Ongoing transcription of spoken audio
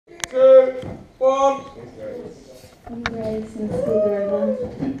Tom. Embrace and see the river.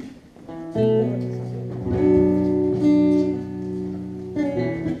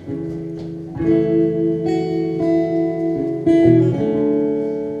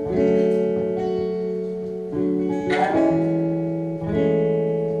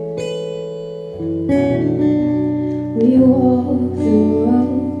 We walk the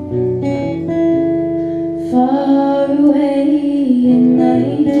road far away, and I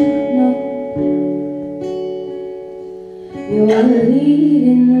know you're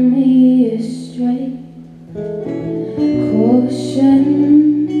leading me astray. Caution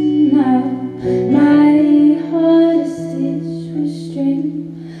now, my heart is stitched with string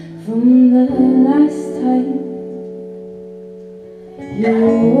from the last time you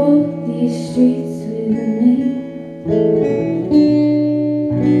walked these streets with me.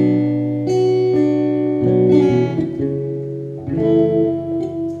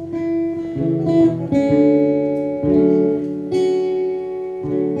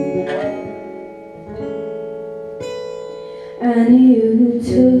 And you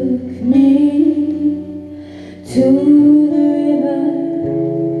took me to the river,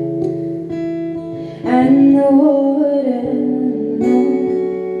 and the water, no,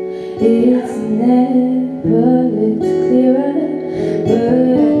 it's never looked clearer. But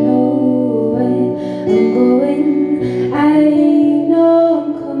I know where I'm going, I know I'm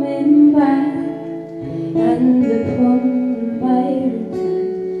coming back, and upon my return,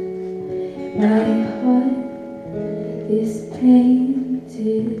 my heart is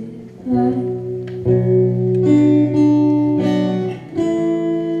painted black.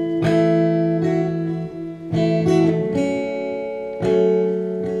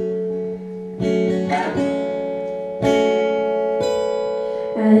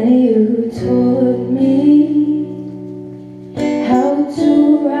 And you taught me how to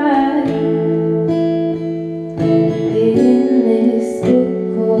write in this book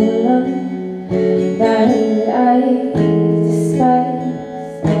called love that I despise.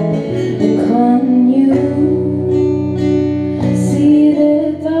 And can you see the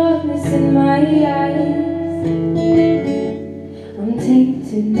darkness in my eyes?